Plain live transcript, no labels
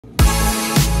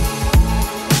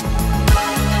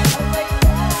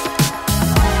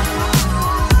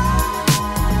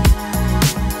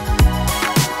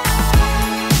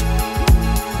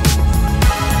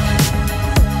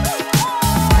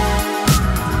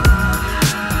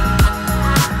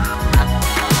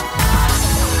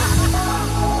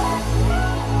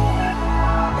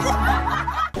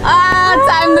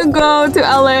go to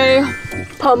LA.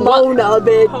 Pomona,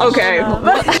 bitch. Okay.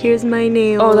 Here's my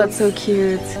nail. Oh, that's so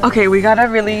cute. Okay, we gotta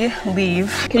really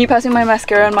leave. Can you pass me my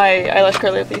mascara and my eyelash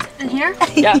curler, please? In here?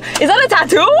 Yeah. Is that a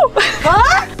tattoo?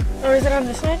 What? Or is it on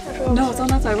this side? No, it's on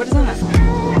that side. What is that?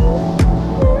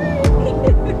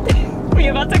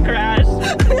 We're about to crash.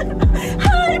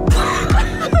 Hi.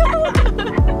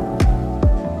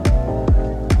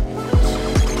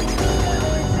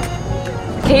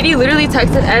 Katie literally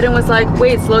texted Ed and was like,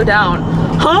 wait, slow down.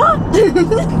 Huh?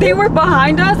 They were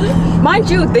behind us? Mind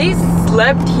you, they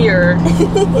slept here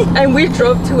and we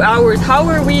drove 2 hours. How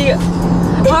are we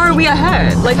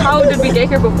ahead? Like, how did we get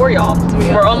here before y'all?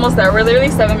 We're almost there. We're literally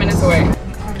 7 minutes away.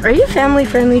 Are you a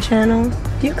family-friendly channel?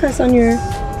 Do you cuss on your...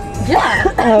 Yeah.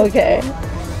 Oh, okay.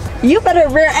 You better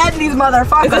rear-end these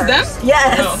motherfuckers. Is this them?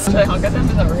 Yes. No. Should I honk at them?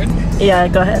 Is that rude? Yeah,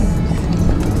 go ahead.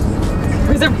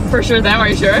 Is it for sure them? Are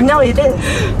you sure? No, it is.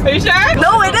 Are you sure?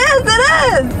 No, it is. It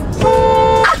is.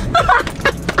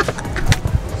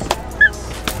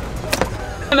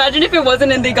 Imagine if it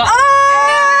wasn't and they got...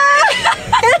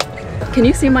 Can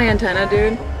you see my antenna,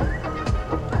 dude?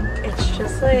 It's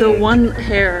just like... The one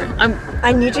hair.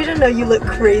 I need you to know you look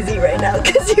crazy right now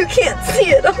because you can't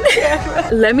see it on camera.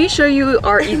 Let me show you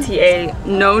our ETA.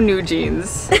 No new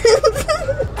jeans.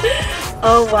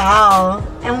 Oh wow.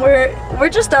 And we're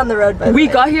just down the road, by the way. We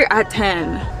got here at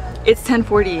 10. It's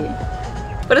 10:40.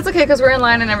 But it's okay because we're in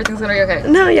line and everything's gonna be okay.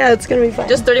 No, yeah, it's gonna be fine.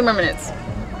 Just 30 more minutes.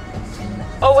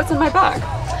 Oh, what's in my bag?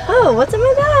 Oh, what's in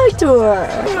my bag tour?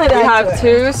 We have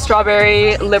 2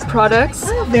 strawberry lip products,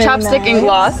 chapstick and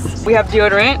gloss. We have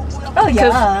deodorant. Oh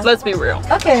yeah. Let's be real.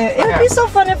 Okay, it would be so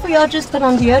fun if we all just put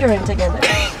on deodorant together.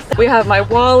 We have my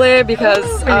wallet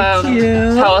because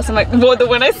how else am I? Well,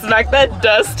 when I smacked that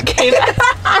dust came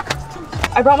out.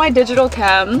 I brought my digital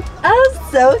cam. Oh,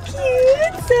 so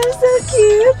cute. So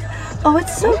cute. Oh,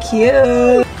 it's so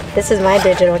cute. This is my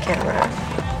digital camera.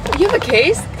 You have a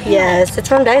case? Yes, it's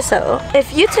from Daiso.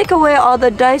 If you take away all the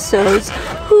Daisos,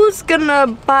 who's gonna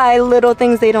buy little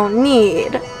things they don't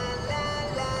need?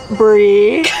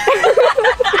 Bree.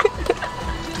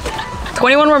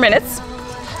 21 more minutes.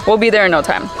 We'll be there in no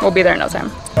time. We'll be there in no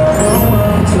time.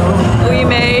 We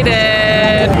made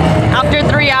it after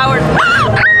 3 hours.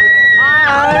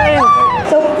 Hi.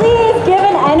 So please give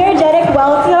an energetic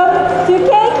welcome to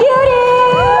K Cutie.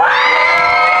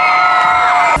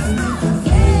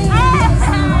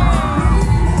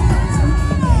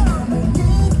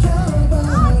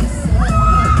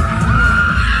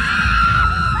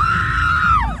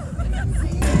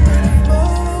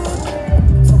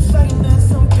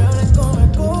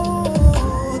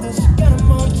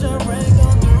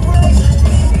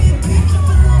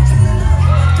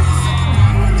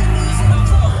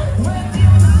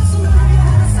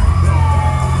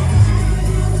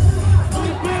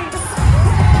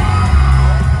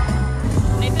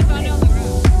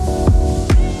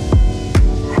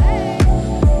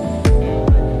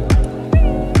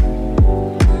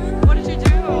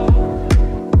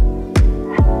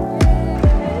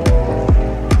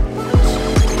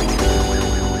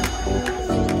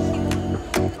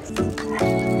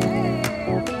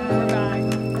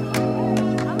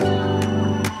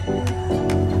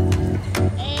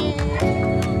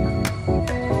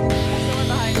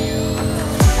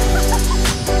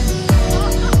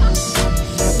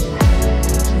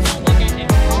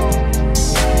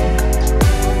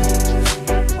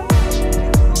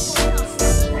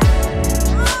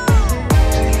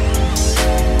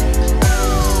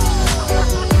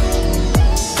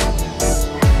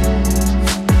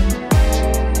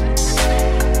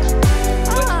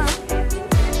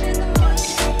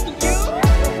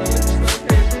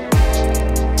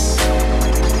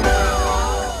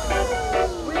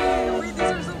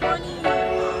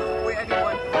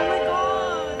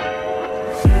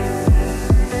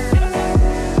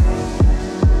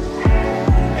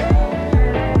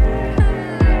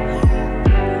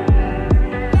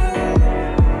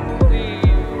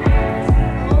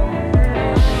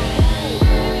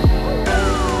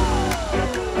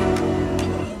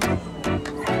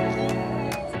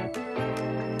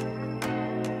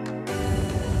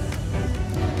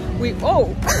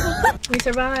 We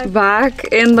survived. Back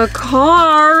in the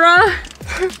car.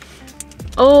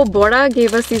 Oh, Bora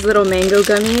gave us these little mango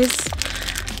gummies.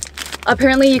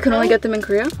 Apparently you can only get them in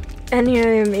Korea. And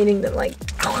here I'm eating them like...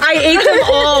 I ate them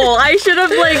all. I should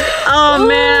have like, oh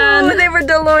man. They were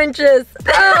delicious.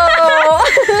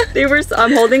 Oh. They were,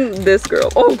 I'm holding this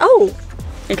girl. Oh. Oh.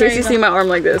 In case you see my arm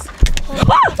like this.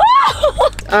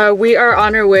 We are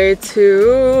on our way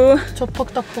to...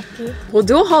 We'll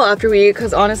do a haul after we eat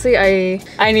because honestly, I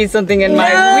need something in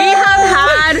mind. We have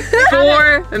had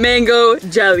 4 mango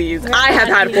jellies. I have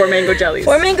had 4 mango jellies.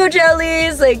 4 mango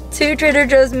jellies, like 2 Trader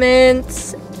Joe's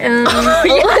mints, and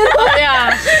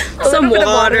some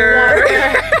water.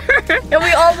 And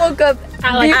we all woke up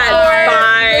at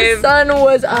 5. The sun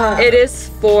was up. It is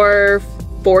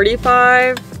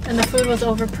 4:45. And the food was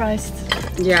overpriced.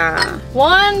 Yeah.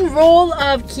 1 roll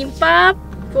of kimbap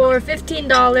for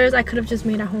 $15. I could have just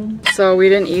made at home. So we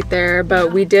didn't eat there,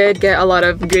 but we did get a lot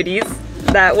of goodies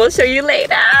that we'll show you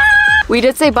later. We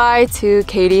did say bye to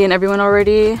Katie and everyone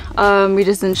already. We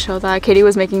just didn't show that. Katie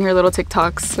was making her little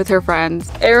TikToks with her friends.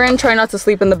 Erin, try not to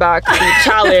sleep in the back.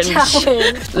 Challenge.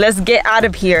 Let's get out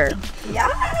of here.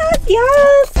 Yes,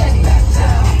 yes.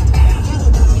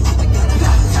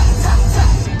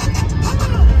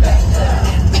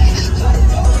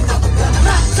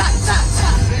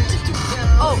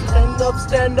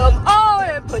 Stand up, oh,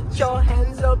 and put your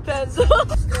hands up, hands up.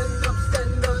 Stand up,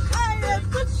 stand up, and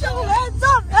put your hands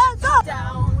up, hands up.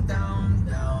 Down, down,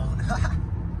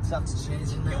 down. Sounds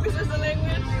changing now. Can we use the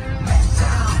language?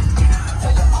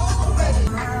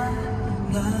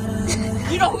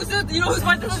 You know who's it? You know who's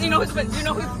part of this? You know who's? You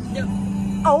know who's? Yeah.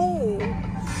 Oh.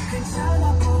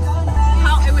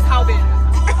 How? It was how big?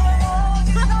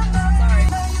 Sorry.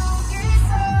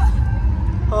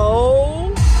 Oh.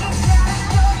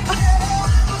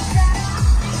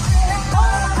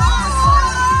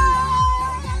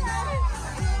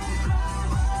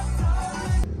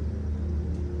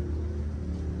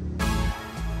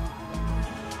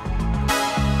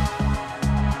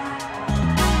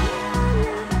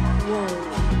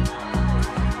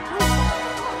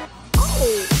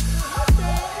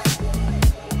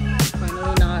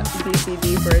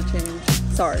 For a change.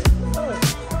 Sorry.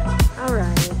 All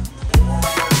right.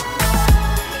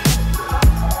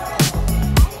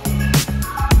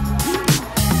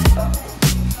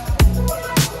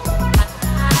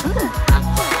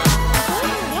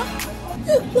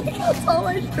 Look how tall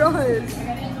my straw is.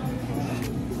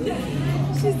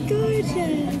 She's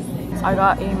gorgeous. I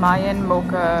got a Mayan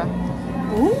mocha.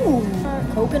 Ooh,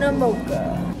 coconut mocha.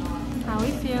 How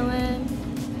we feeling?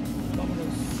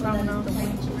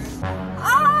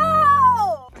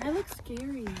 Oh! I look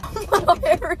scary.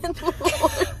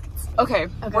 Okay,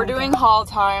 we're doing haul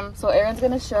time. So Erin's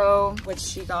gonna show what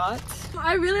she got.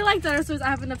 I really like dinosaurs. I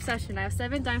have an obsession. I have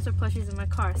 7 dinosaur plushies in my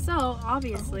car. So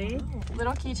obviously,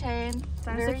 Little keychain.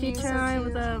 dinosaur keychain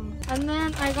with them. And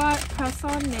then I got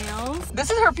press-on nails.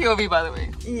 This is her POV, by the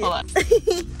way. Yeah. Hold on.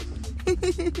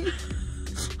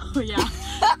 Oh yeah.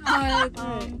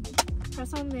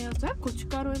 Press-on nails. Do I have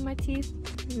gochugaru in my teeth?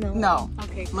 No. No.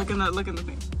 Okay. Look in the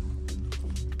thing.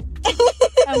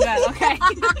 I'm good. Okay.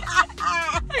 But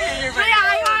yeah,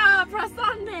 I got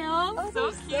press-on nails. Oh,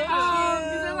 so cute. These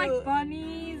are like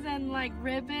bunnies and like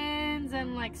ribbons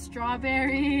and like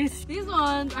strawberries. These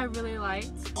ones I really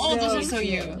liked. Oh, those are so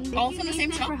cute. Thank All you, from the same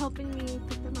Nathan, shop? for helping me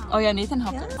pick them out. Oh yeah, Nathan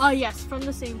helped us. Oh yes, from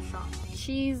the same shop.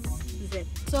 She's zip.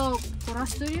 So Bora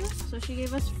Studios. So she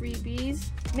gave us freebies.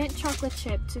 Mint chocolate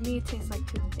chip. To me, it tastes like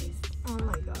toothpaste. Oh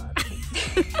my god.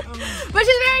 But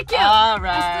she's very cute. All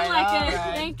right. I still like it.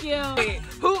 Right. Thank you.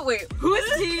 Wait, who is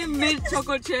team mint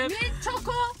choco chip? Mint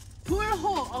choco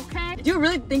purho, okay? Do you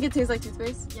really think it tastes like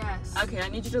toothpaste? Yes. Okay, I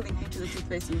need you to link me to the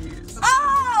toothpaste you use.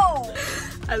 Oh!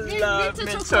 I love mint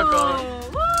mint choco.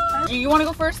 Woo! You want to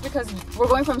go first because we're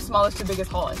going from smallest to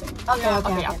biggest haul, I think.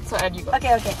 Okay. Yeah. So Ed, you go.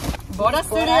 Okay. Bora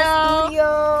Studio.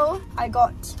 Studio. I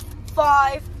got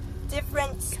 5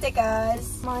 different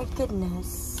stickers. My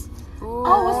goodness. Ooh.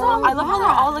 Oh, what's up? I love how they're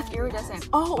all like iridescent.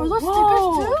 Oh, are those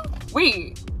whoa. stickers too?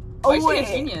 Wait. Oh, Why is she a wait.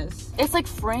 genius? It's like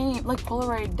frame, like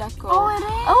Polaroid deco. Oh, it is.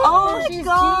 Oh, my she's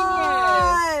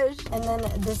gosh. And then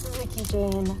this is a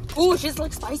keychain. genius. Ooh, she's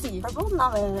like spicy. Purple,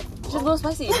 not bad. She's a little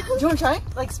spicy. Do you want to try?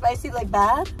 Like spicy, like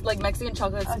bad. Like Mexican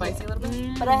chocolate spicy a little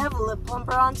bit? But I have a lip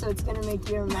plumper on, so it's gonna make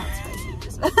your mouth spicy.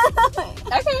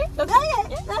 Okay. That's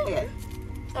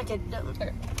Okay, done.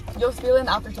 You'll feel an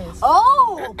aftertaste.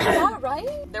 Oh! Yeah,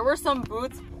 right? There were some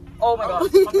boots. Oh my god,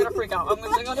 I'm gonna freak out. I'm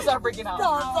gonna start freaking out.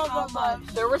 Stop.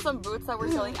 There were some boots that were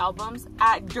selling albums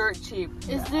at dirt cheap.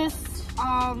 Is this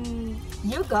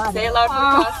You got Say it. it loud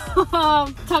for the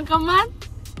class. Takaman?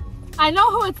 I know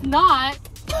who it's not.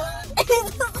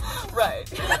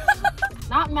 Right.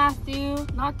 Not Matthew,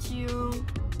 not you,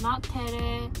 not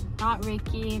Tere, not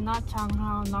Ricky, not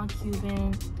Changhao, not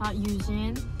Cuban, not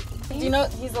Yujin. Do you know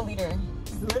he's the leader?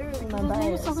 It's literally my His name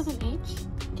bias. starts with an H?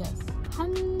 Yes.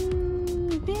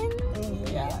 Hanbin?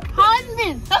 Yeah.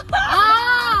 Hanbin!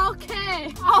 Ah, okay.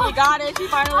 She got it. She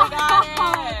finally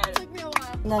got it. Took me a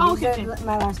No, Oh, these okay, are okay.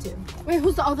 my last two. Wait,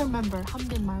 who's the other member?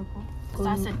 한빈 말고. So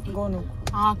I said eight. Gonu.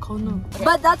 Ah, 건우.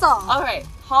 But that's all. Okay,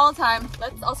 haul time.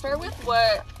 I'll start with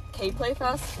what K-Play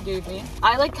Fest gave me.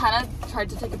 I like kind of tried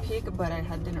to take a peek, but I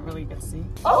didn't really get to see.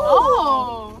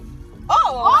 Oh.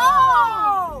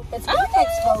 Oh! It's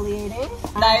exfoliating.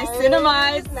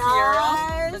 Niacinamide serum.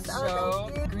 Nice. Let's Oh, show.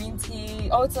 thank you. Green tea.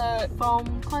 Oh, it's a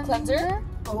Foam cleanser.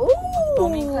 Oh!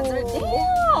 Foaming cleanser.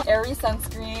 Damn. Airy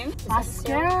sunscreen.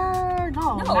 Mascara?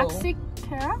 No. No.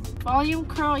 Mascara? Volume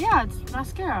curl? Yeah, it's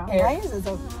mascara. Why is it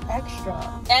so extra?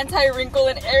 Anti-wrinkle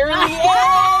and airy.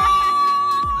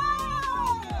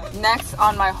 Next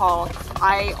on my haul,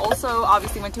 I also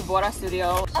obviously went to Bora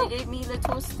Studio. She gave me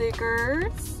little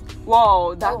stickers.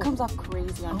 Whoa, that comes off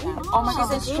crazy on camera. Oh my god,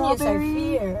 She's a genius, I strawberry.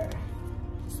 fear.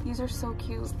 These are so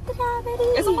cute.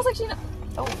 It's almost like she.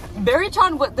 Oh,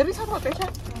 Berry-chan. What did we talk about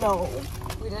Berry-chan? No.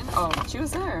 We didn't. Oh, she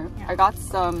was there. I got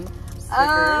some stickers.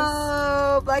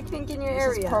 Oh, Blackpink in your This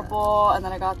area. is purple, and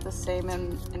then I got the same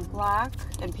in black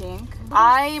and pink.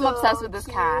 I'm obsessed with this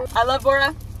cat. I love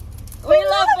Bora. We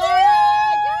love Bora.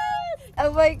 Yes.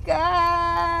 Oh my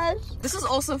gosh. This is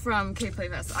also from K-Play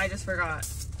Fest. I just forgot.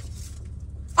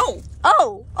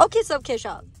 Oh, okay, so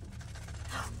K-shop.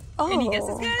 Oh. Any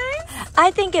guesses, guys?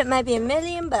 I think it might be $1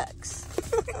 million. Oh,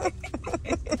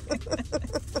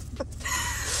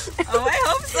 I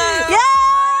hope so. Yeah!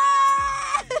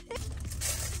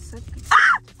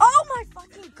 Oh my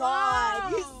fucking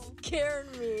god! You scared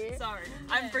me. Sorry,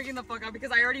 I'm freaking the fuck out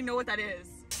because I already know what that is.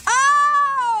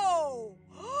 Oh!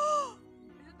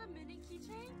 Is it the mini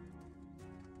keychain?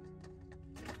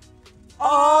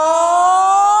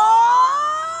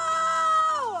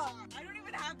 Oh! I don't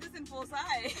even have this in full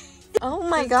size. Oh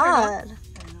my Just turn god.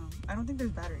 I don't know. I don't think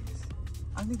there's batteries.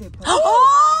 I don't think they put.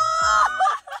 Oh!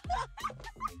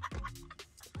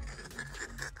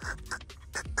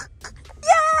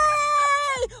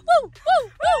 Yay! Woo! Woo!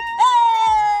 Woo!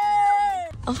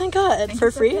 Hey! Oh my god,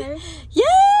 for free? Okay. Yay!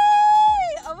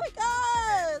 Oh my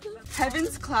god!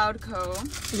 Heaven's Cloud Co.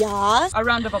 Yes. A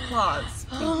round of applause.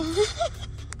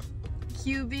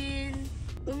 Cuban.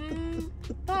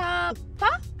 Papa.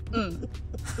 Mm.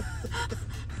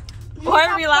 Why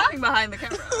are we laughing behind the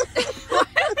camera?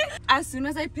 As soon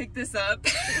as I picked this up,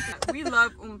 we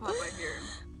love Papa here.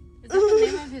 Is that the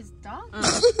name of his dog?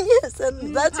 Yes,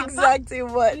 and that's exactly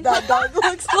what that dog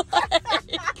looks like.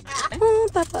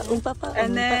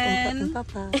 And then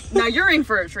now you're in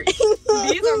for a treat.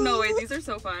 These are no way. These are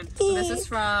so fun. So this is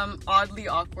from Oddly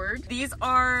Awkward. These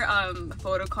are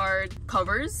photo card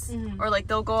covers, or like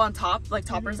they'll go on top, like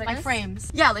toppers, I guess. Like frames.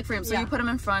 Yeah, like frames. So Yeah. you put them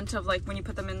in front of like when you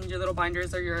put them in your little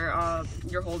binders or your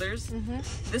holders.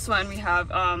 This one we have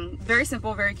very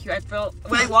simple, very cute. I felt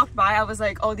when I walked by, I was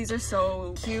like, oh, these are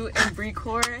so cute and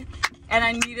brie-core, and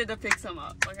I needed to pick some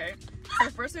up. Okay. So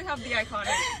first we have the iconic.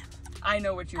 I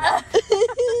know what you want.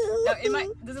 Now,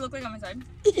 does it look like on my side?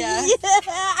 Yeah.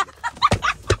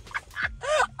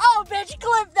 Oh, bitch,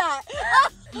 clip that.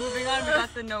 Moving on, we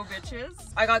got the No Bitches.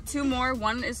 I got two more.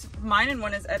 One is mine and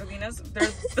one is Edelina's. They're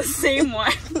the same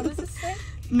one. What does this say?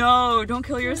 No, don't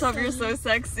kill yourself. You're so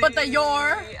sexy. But the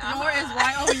your is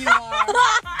Y-O-U-R.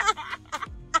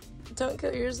 Don't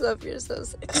kill yourself, you're so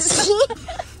sexy.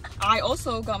 I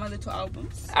also got my little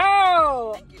albums.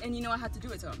 Oh! Thank you. And you know I had to do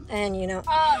it to them. And you know.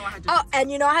 I had to do Oh, it.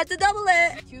 and you know I had to double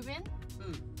it. Cuban?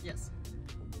 Yes.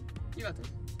 You got this.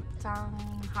 How?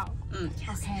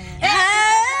 Okay.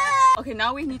 Yeah. Okay,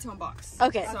 now we need to unbox.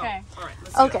 Okay. So, Okay. all right,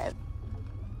 let's do Okay. it.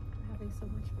 Having so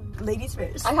much fun. Ladies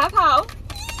first. I have how.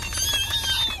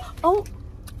 Oh,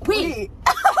 Wait.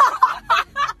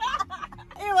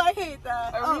 Ew, I hate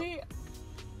that. Are we?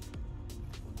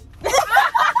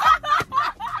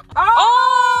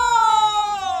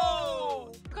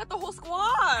 Oh! Got the whole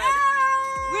squad.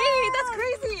 Wait, that's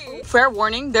crazy. Fair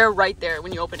warning, they're right there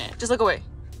when you open it. Just look away.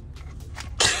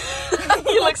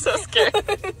 You look so scared.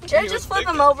 Should I just flip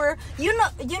them over? You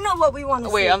know what we want to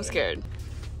see. Wait, I'm scared.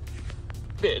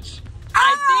 Bitch.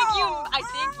 Ow! I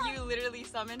think you literally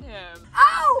summoned him.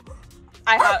 Ow!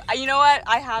 I have. You know what?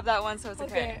 I have that one, so it's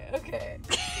okay. Okay.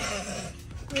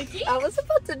 I was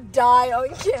about to die on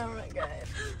camera, guys.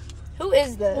 Who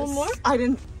is this? One more? I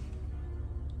didn't.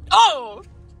 Oh!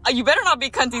 You better not be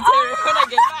cunty Terry when I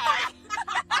get back.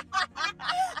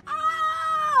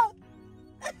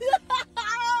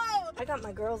 I got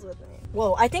my girls with me.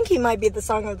 Whoa, I think he might be the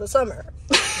song of the summer.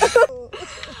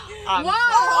 Wow!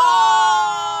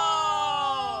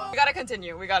 Oh! We gotta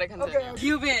continue. Okay.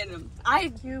 Cuban. I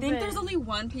think there's only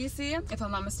one PC, if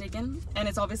I'm not mistaken, and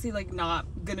it's obviously like not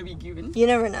gonna be Cuban. You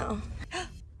never know.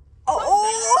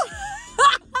 Oh!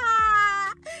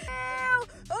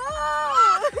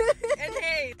 And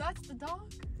hey, That's the dog?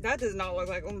 that does not look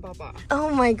like Papa. Oh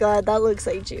my god, that looks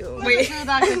like you. Wait.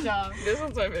 Good job. This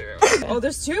one's my favorite one. Oh,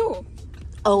 there's two.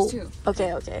 Oh, There's two.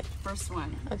 okay, okay, First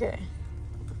one. okay.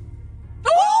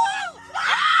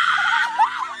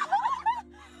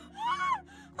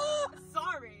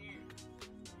 Sorry.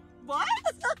 What?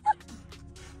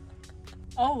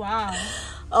 Oh wow.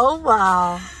 Oh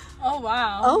wow. Oh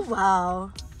wow. Oh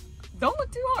wow. Don't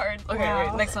look too hard. Okay, Wow.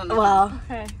 wait, next one. Wow.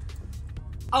 Okay.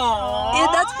 Oh, Yeah,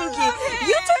 that's spooky.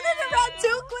 You turned it around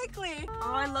too quickly.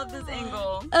 Oh, I love this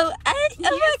angle. Oh, oh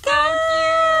my so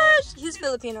gosh. He's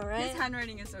Filipino, His right?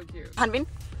 handwriting is so cute. Hanbin,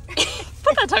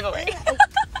 put that tongue away.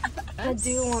 I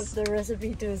do want the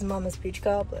recipe to his mama's peach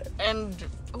cobbler. And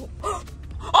oh, oh!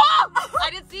 I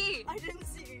didn't see. I didn't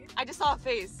see. I just saw a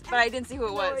face, but I didn't see who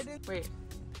it was. I didn't. Wait.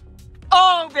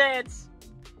 Oh, bitch.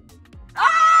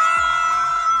 Ah!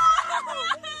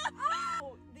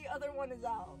 Oh, the other one is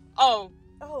out. Oh,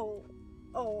 Oh.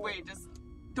 Oh. wait, just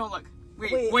don't look.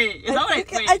 Wait, Wait. wait. Is that what I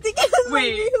think, wait. I think it might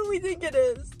Wait. be who we think it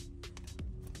is.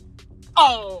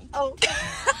 Oh. Oh.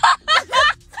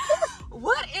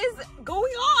 What is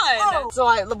going on? Oh. So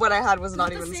what I had was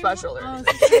not even special or Oh,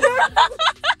 anything.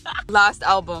 Last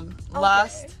album.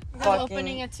 Last opening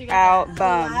fucking it together.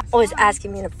 album. Always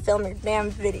asking me to film your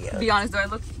damn video. Be honest, do I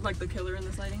look like the killer in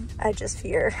this lighting? I just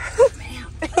fear.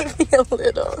 Maybe a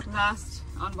little. Last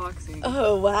unboxing.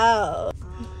 Oh wow.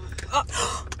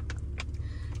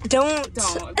 Don't. Don't.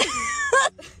 Don't.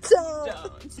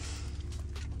 Don't.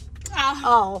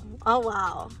 Oh. Oh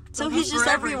wow. So he's just For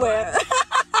everywhere.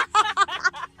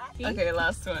 Okay,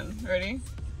 last one. Ready?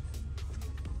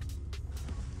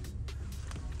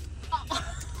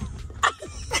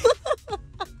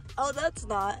 Oh, that's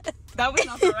not. That was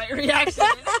not the right reaction.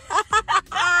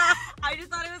 I just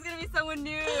thought it was gonna be someone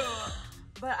new.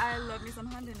 But I love me some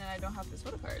Handin and I don't have this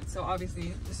photo card, so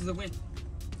obviously this is a win.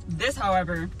 This,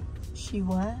 however, She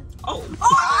what? oh,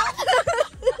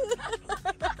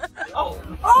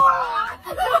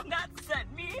 oh, that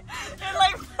sent me in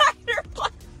like factor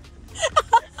plus.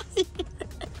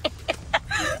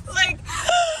 Like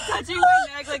touching my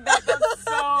neck like that. That's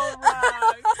so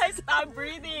wrong. I stopped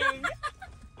breathing.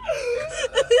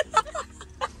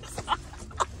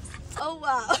 Oh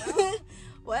wow.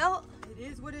 Well, It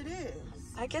is what it is.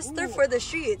 I guess they're for the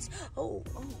streets. Oh.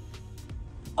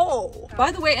 Oh.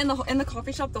 By the way, in the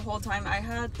coffee shop the whole time I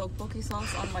had tteokbokki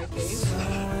sauce on my face.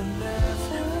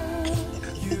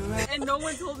 And no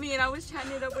one told me, and I was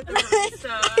chatting it up with the barista.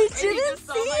 I didn't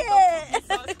see it.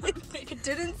 it. I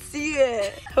didn't see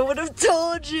it. I would have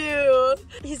told you.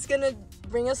 He's gonna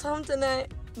bring us home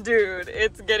tonight. Dude,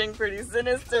 it's getting pretty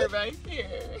sinister right here.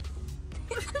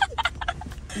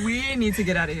 We need to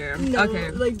get out of here. Okay.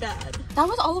 like that. That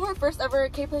was all of our first ever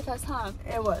K-Play Fest, huh?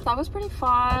 It was. That was pretty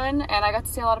fun, and I got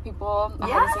to see a lot of people I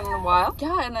haven't seen in a while.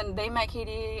 Yeah, and then they met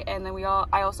Katie, and then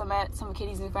I also met some of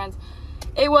Katie's new friends.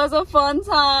 It was a fun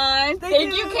time.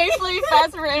 Thank you, K-Play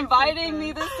Fest, for inviting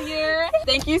me this year.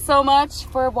 Thank you so much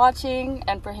for watching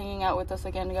and for hanging out with us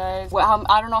again, guys. Well,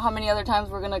 I don't know how many other times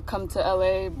we're gonna come to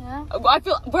LA. Yeah.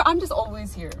 I'm just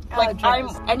always here. Like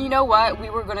and you know what? We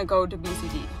were gonna go to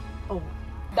BCD. Oh.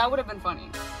 That would have been funny.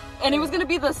 And it was gonna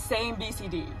be the same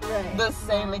BCD. Right. The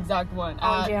same exact one.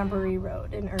 On Jamboree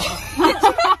Road in Irvine.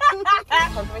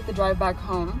 Time to make the drive back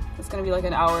home. It's gonna be like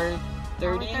an hour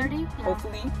 30, Hour 30? Yeah.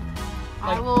 hopefully.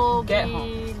 I Like, will get be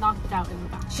home. knocked out in the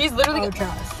back. She's literally. Oh,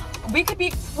 trust. We could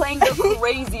be playing the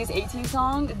craziest 18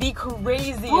 song. The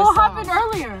craziest What song. happened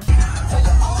earlier?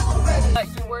 Like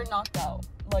you were knocked out.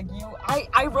 Like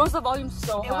I rose the volume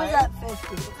so It high. was at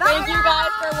 50. Thank you guys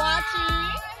for